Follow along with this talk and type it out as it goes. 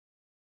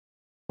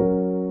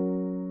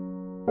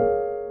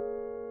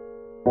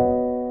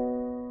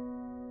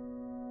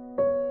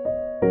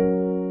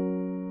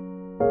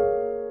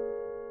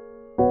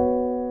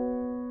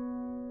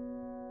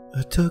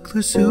took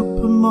the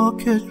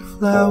supermarket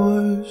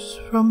flowers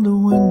from the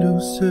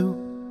windowsill,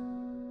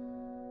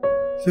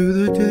 threw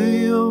the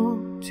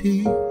day-old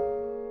tea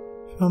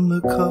from the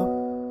cup,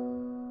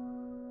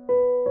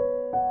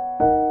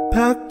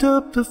 packed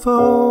up the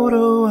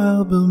photo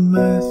album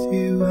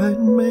Matthew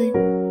had made,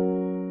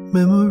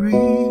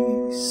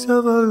 memories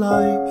of a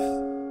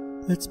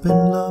life that's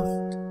been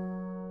loved.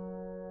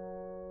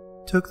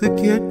 Took the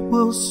get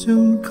well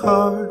soon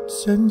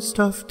cards and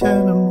stuffed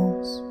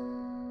animals,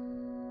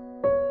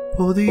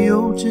 pour the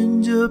old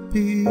ginger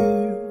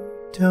beer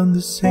down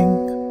the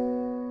sink.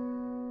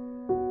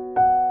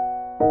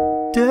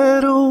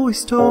 Dad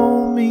always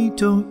told me,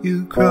 don't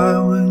you cry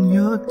when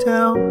you're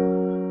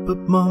down, but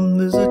Mom,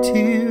 there's a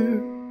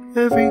tear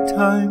every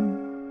time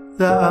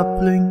that I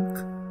blink.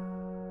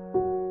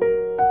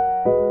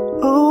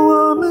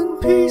 Oh, I'm in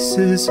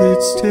pieces,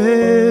 it's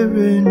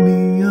tearing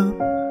me up,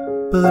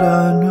 but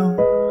I know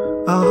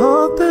a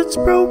heart that's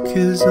broke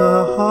is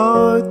a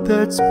heart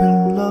that's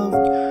been loved.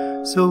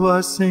 So I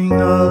sing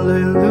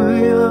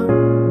hallelujah.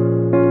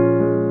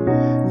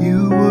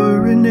 You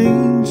were an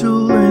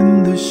angel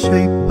in the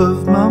shape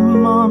of my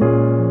mom.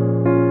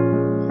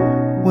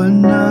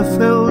 When I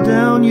fell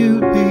down,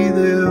 you'd be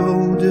there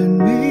holding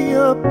me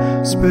up.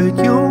 Spread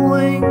your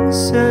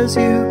wings as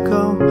you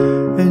go,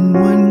 and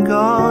when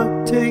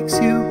God takes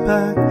you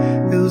back,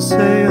 He'll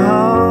say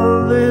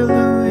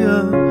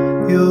hallelujah,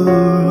 you're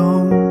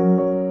home.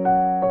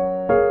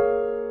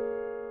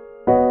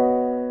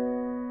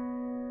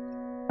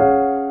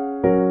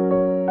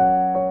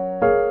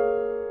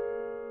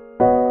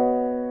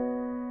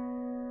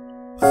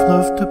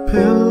 Fluffed the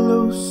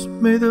pillows,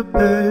 made the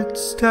bed,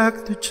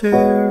 stacked the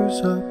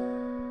chairs up,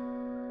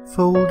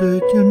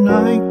 folded your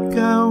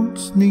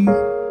nightgowns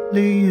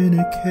neatly in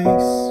a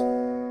case.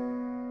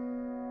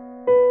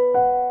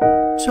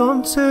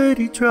 John said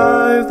he'd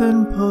drive,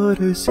 then put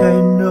his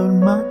hand on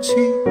my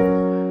cheek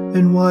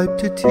and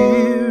wiped a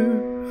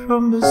tear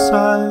from the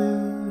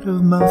side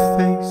of my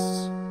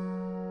face.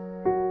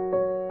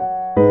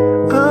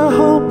 I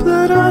hope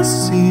that I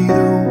see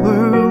the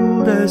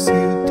world as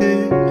you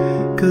did,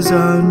 'cause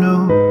I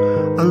know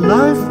a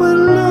life with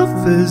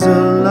love is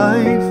a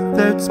life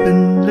that's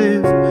been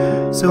lived.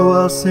 So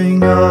I'll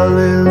sing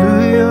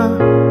hallelujah.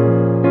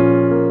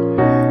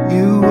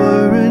 You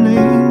were an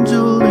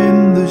angel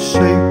in the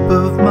shape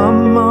of my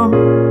mom.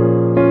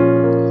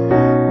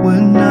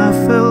 When I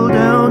fell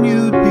down,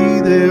 you'd be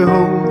there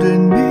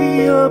holding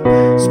me up.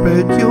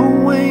 Spread your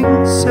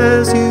wings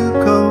as you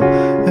go,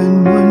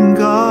 and when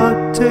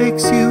God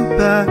takes you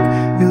back,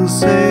 He'll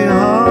say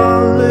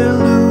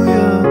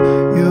hallelujah,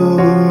 you're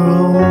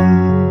home.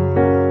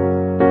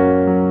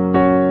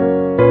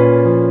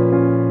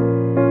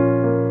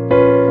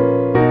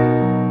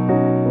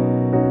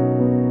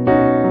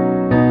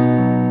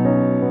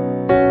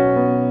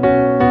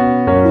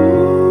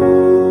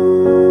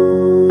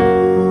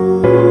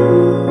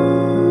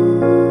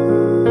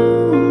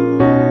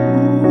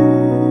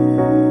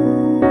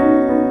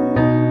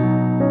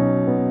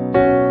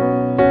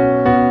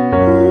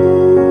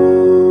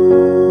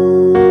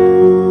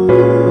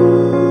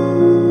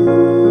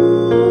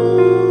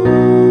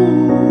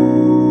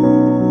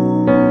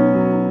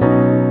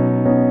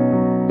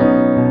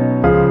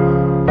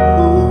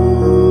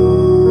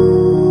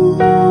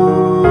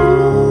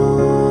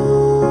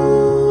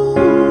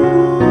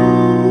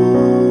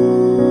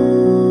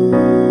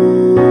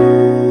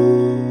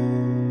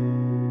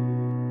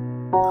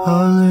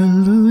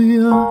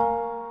 Hallelujah.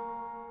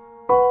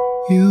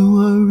 You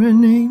were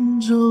an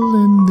angel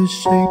in the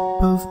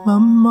shape of my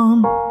mom.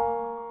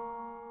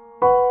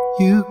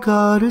 You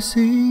gotta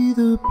see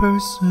the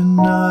person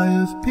I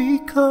have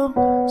become.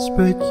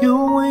 Spread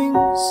your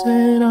wings,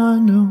 and I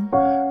know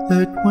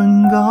that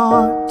when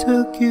God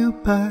took you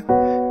back,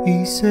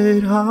 He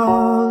said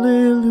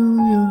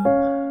hallelujah,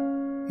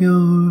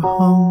 you're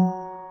home.